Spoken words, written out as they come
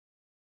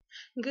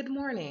Good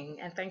morning,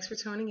 and thanks for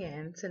tuning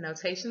in to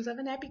Notations of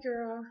a Nappy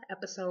Girl,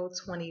 episode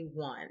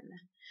 21.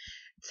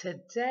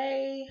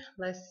 Today,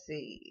 let's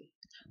see,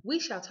 we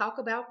shall talk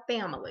about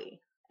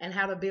family and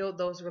how to build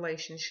those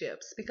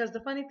relationships. Because the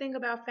funny thing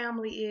about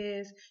family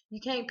is you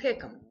can't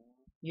pick them.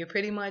 You're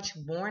pretty much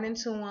born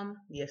into them,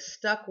 you're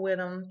stuck with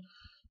them,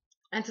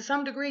 and to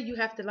some degree, you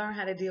have to learn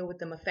how to deal with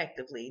them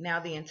effectively. Now,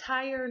 the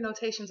entire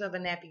Notations of a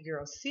Nappy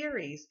Girl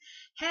series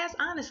has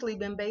honestly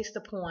been based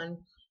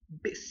upon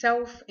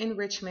self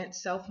enrichment,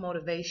 self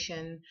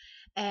motivation,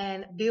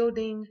 and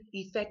building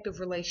effective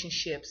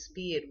relationships,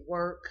 be it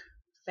work,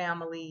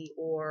 family,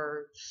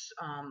 or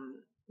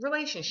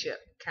relationship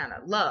kind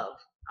of love.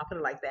 I'll put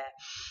it like that.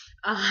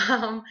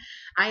 Um,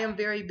 I am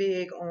very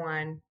big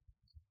on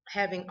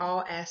having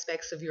all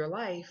aspects of your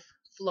life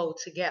flow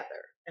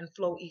together and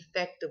flow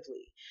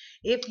effectively.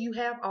 If you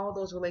have all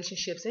those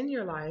relationships in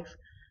your life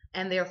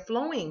and they're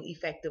flowing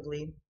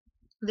effectively,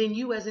 then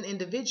you as an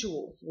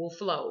individual will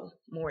flow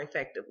more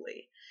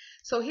effectively.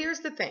 So here's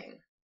the thing,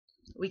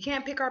 we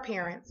can't pick our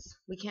parents,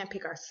 we can't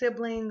pick our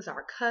siblings,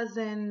 our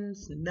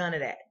cousins, none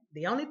of that.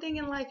 The only thing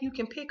in life you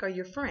can pick are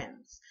your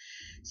friends.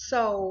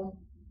 So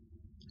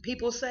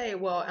people say,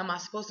 well, am I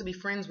supposed to be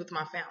friends with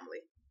my family?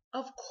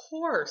 Of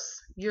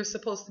course, you're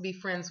supposed to be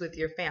friends with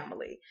your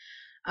family.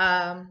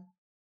 Um,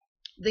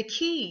 the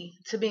key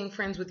to being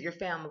friends with your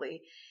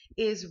family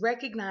is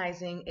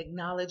recognizing,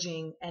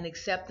 acknowledging, and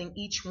accepting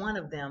each one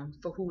of them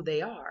for who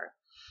they are.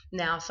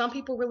 Now, some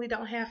people really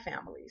don't have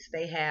families.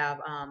 They have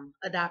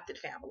adopted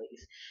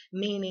families,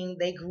 meaning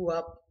they grew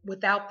up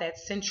without that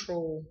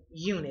central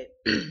unit,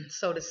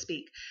 so to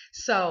speak.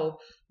 So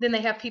then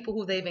they have people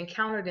who they've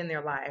encountered in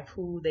their life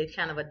who they've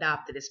kind of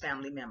adopted as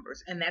family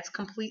members. And that's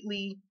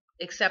completely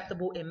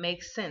acceptable. It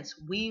makes sense.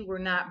 We were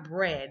not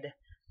bred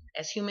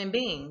as human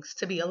beings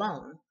to be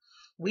alone.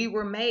 We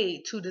were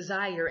made to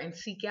desire and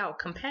seek out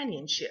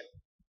companionship.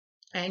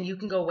 And you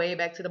can go way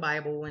back to the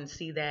Bible and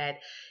see that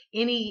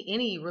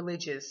any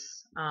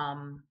religious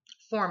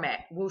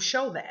format will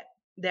show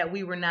that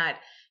we were not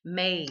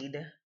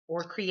made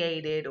or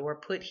created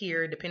or put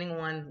here, depending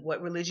on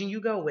what religion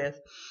you go with,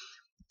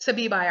 to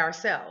be by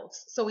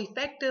ourselves. So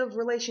effective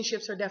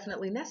relationships are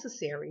definitely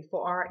necessary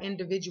for our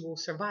individual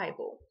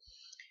survival.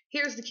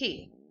 Here's the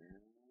key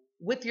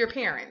with your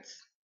parents,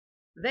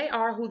 they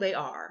are who they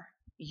are.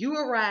 You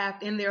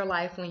arrived in their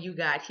life when you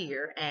got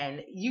here,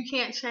 and you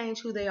can't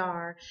change who they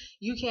are.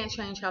 You can't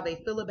change how they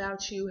feel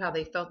about you, how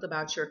they felt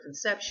about your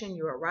conception,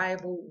 your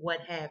arrival, what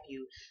have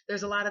you.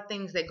 There's a lot of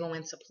things that go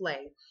into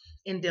play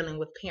in dealing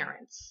with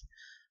parents.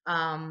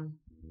 Um,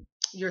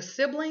 your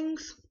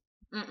siblings,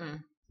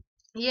 mm-mm,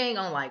 you ain't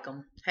gonna like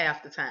them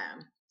half the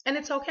time. And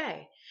it's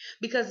okay.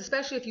 Because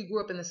especially if you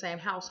grew up in the same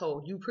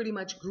household, you pretty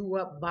much grew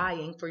up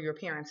vying for your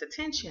parents'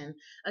 attention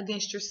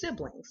against your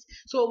siblings.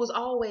 So it was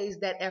always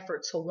that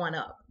effort to one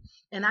up.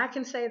 And I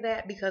can say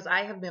that because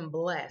I have been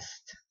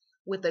blessed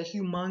with a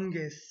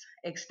humongous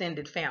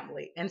extended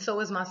family. And so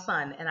is my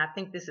son. And I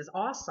think this is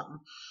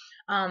awesome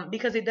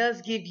because it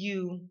does give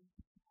you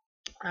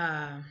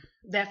uh,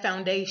 that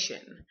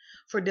foundation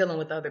for dealing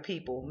with other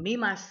people. Me,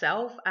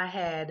 myself, I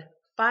had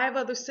five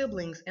other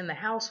siblings in the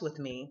house with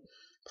me,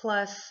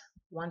 plus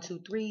one, two,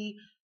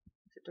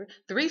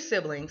 three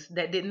siblings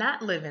that did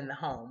not live in the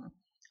home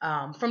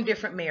from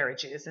different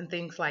marriages and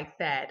things like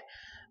that.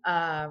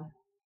 Uh,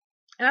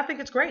 and I think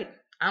it's great.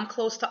 I'm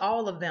close to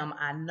all of them.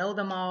 I know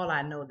them all.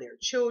 I know their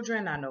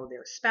children. I know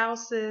their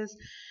spouses.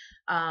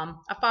 I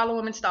follow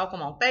them and stalk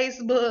them on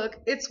Facebook.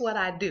 It's what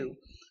I do.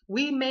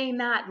 We may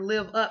not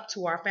live up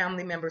to our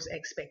family members'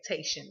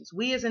 expectations.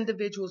 We as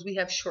individuals, we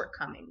have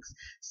shortcomings.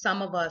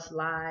 Some of us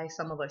lie,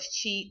 some of us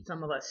cheat,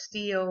 some of us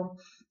steal.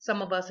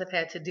 Some of us have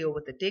had to deal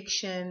with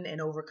addiction and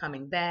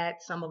overcoming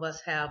that. Some of us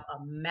have a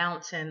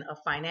mountain of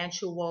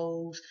financial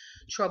woes,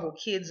 troubled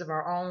kids of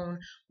our own,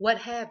 what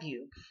have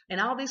you. And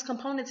all these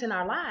components in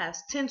our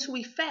lives tend to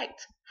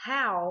affect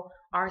how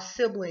our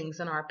siblings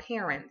and our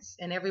parents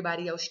and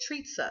everybody else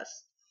treats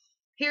us.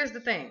 Here's the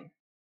thing,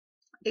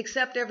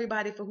 accept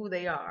everybody for who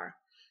they are.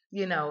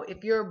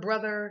 If your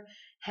brother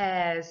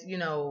has,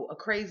 a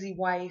crazy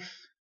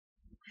wife,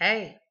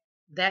 hey,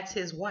 that's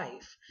his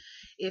wife.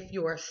 If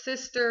your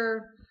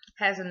sister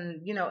has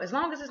as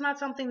long as it's not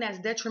something that's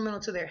detrimental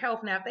to their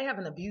health. Now, if they have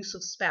an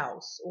abusive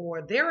spouse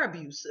or they're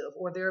abusive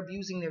or they're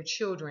abusing their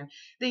children,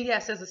 then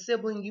yes, as a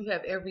sibling, you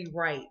have every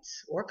right,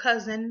 or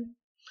cousin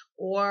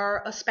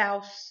or a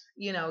spouse,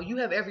 you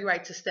have every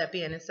right to step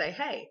in and say,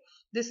 hey,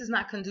 this is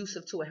not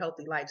conducive to a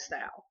healthy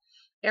lifestyle.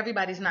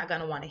 Everybody's not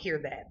going to want to hear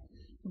that.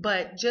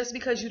 But just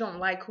because you don't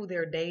like who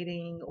they're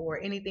dating or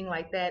anything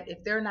like that,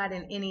 if they're not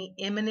in any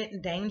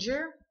imminent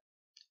danger,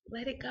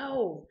 let it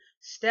go.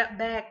 Step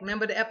back.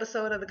 Remember the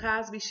episode of The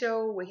Cosby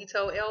Show where he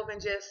told Elvin,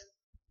 just,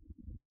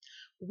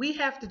 we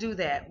have to do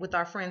that with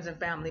our friends and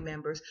family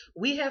members.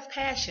 We have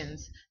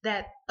passions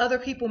that other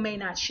people may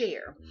not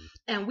share.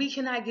 And we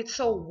cannot get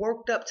so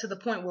worked up to the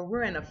point where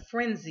we're in a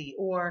frenzy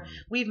or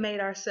we've made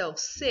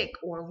ourselves sick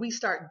or we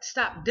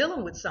stop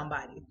dealing with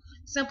somebody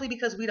simply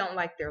because we don't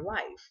like their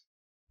life.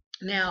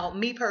 Now,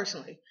 me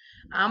personally,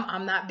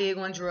 I'm not big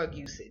on drug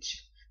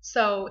usage.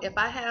 So if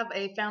I have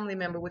a family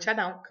member, which I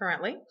don't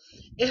currently,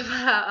 if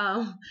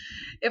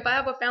I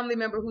have a family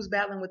member who's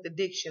battling with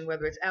addiction,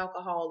 whether it's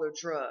alcohol or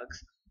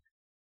drugs,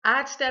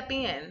 I'd step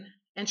in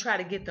and try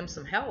to get them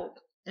some help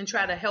and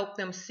try to help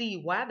them see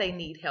why they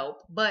need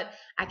help, but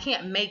I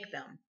can't make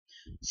them.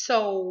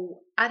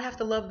 So I'd have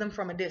to love them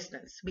from a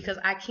distance because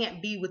I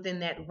can't be within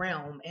that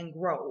realm and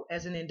grow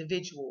as an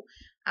individual.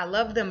 I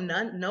love them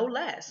no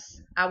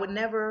less. I would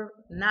never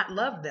not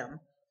love them.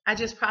 I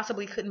just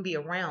possibly couldn't be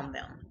around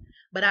them.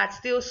 But I'd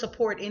still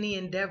support any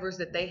endeavors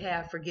that they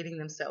have for getting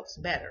themselves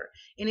better.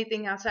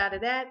 Anything outside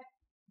of that,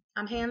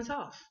 I'm hands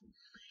off.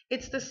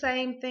 It's the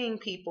same thing,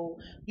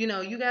 people.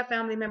 You got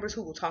family members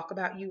who will talk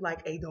about you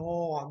like a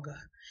dog.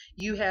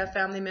 You have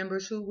family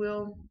members who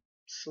will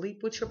sleep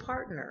with your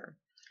partner.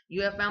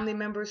 You have family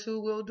members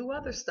who will do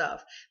other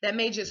stuff that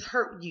may just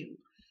hurt you.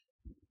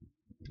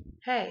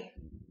 Hey,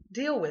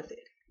 deal with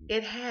it.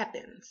 It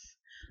happens.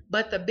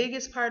 But the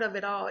biggest part of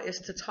it all is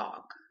to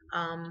talk.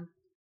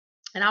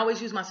 And I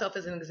always use myself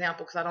as an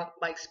example because I don't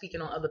like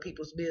speaking on other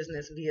people's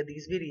business via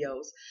these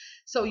videos.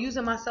 So,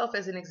 using myself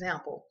as an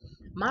example,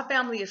 my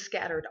family is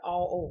scattered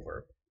all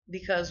over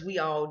because we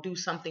all do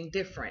something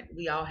different.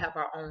 We all have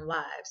our own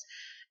lives.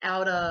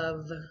 Out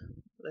of,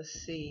 let's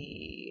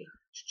see,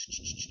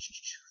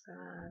 5,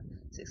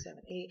 6,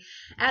 7, 8.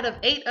 Out of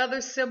 8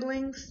 other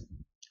siblings,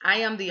 I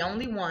am the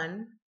only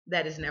one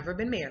that has never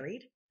been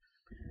married.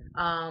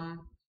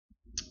 Um,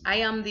 I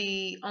am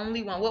the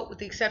only one, well, with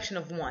the exception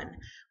of one,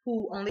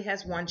 who only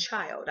has one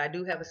child. I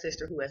do have a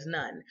sister who has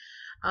none.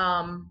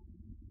 Um,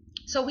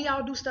 so we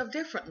all do stuff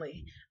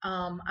differently.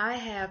 I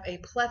have a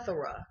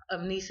plethora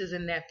of nieces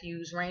and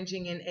nephews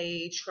ranging in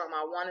age from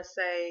I want to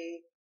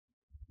say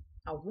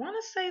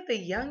the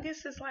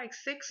youngest is like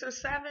 6 or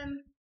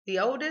 7. The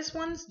oldest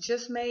ones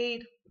just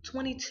made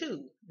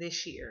 22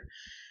 this year.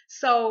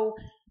 So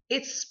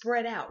it's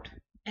spread out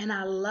and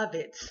I love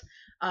it.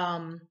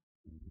 Um,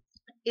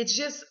 it's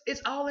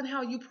all in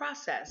how you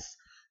process.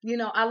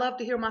 I love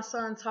to hear my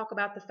son talk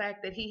about the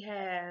fact that he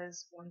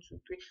has one, two,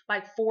 three,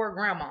 like 4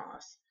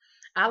 grandmas.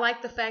 I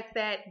like the fact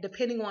that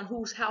depending on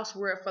whose house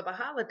we're at for the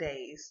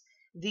holidays,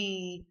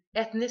 the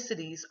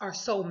ethnicities are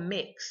so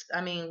mixed.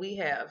 I mean, we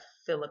have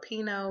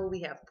Filipino,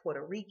 we have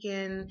Puerto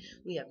Rican,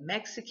 we have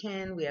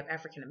Mexican, we have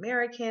African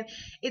American.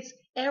 It's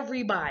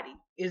everybody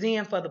is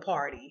in for the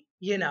party,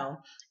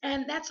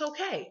 and that's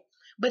okay.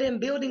 But in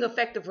building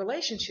effective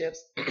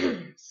relationships,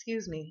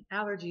 excuse me,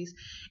 allergies,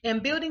 in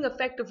building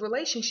effective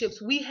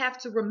relationships, we have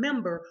to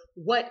remember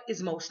what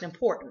is most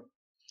important.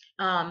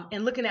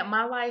 And looking at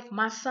my life,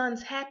 my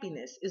son's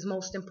happiness is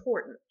most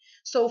important.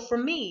 So for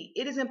me,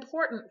 it is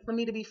important for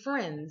me to be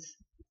friends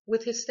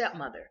with his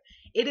stepmother.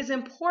 It is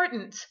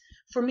important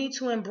for me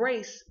to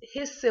embrace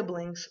his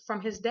siblings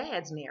from his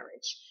dad's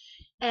marriage.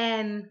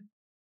 And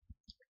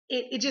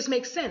it just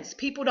makes sense.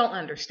 People don't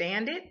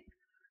understand it,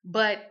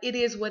 but it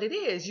is what it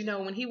is.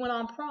 When he went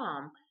on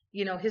prom,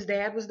 his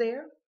dad was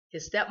there,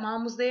 his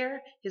stepmom was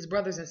there, his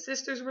brothers and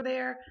sisters were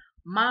there,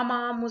 my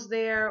mom was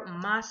there,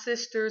 my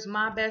sisters,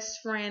 my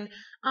best friend.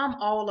 I'm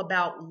all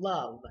about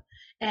love.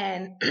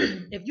 And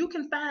if you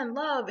can find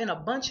love in a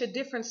bunch of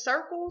different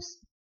circles,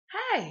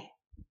 hey,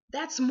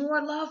 that's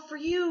more love for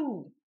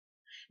you.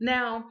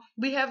 Now,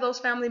 we have those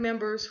family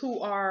members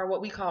who are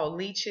what we call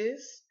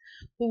leeches,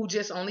 who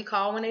just only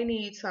call when they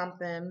need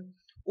something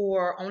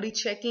or only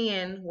check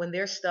in when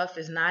their stuff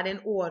is not in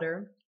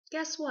order.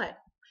 Guess what?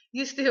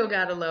 You still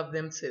got to love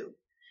them too.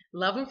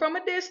 Love them from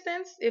a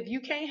distance. If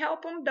you can't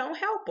help them, don't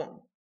help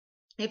them.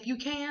 If you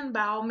can,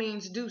 by all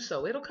means, do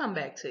so. It'll come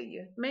back to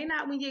you. May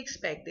not when you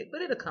expect it,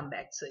 but it'll come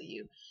back to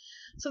you.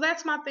 So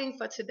that's my thing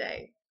for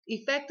today.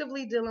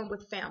 Effectively dealing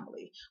with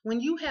family.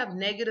 When you have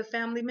negative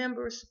family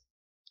members,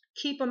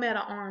 keep them at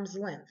an arm's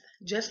length,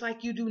 just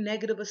like you do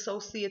negative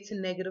associates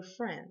and negative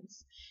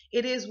friends.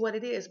 It is what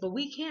it is, but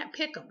we can't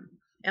pick them.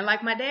 And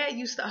like my dad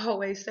used to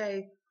always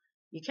say,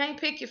 you can't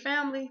pick your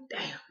family,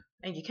 damn,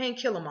 and you can't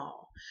kill them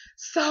all.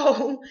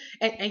 So,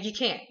 and you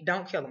can't,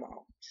 don't kill them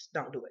all. Just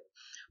don't do it.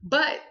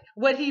 But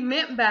what he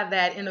meant by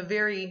that in a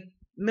very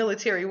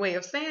military way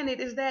of saying it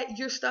is that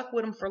you're stuck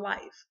with them for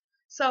life.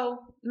 So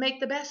make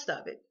the best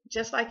of it,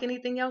 just like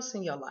anything else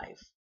in your life.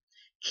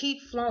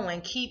 Keep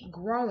flowing, keep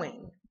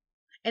growing,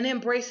 and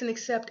embrace and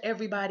accept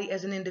everybody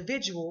as an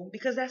individual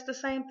because that's the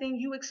same thing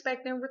you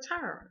expect in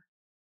return.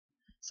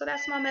 So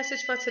that's my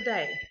message for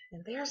today.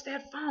 And there's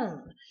that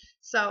phone.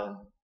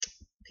 So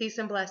peace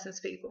and blessings,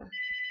 people.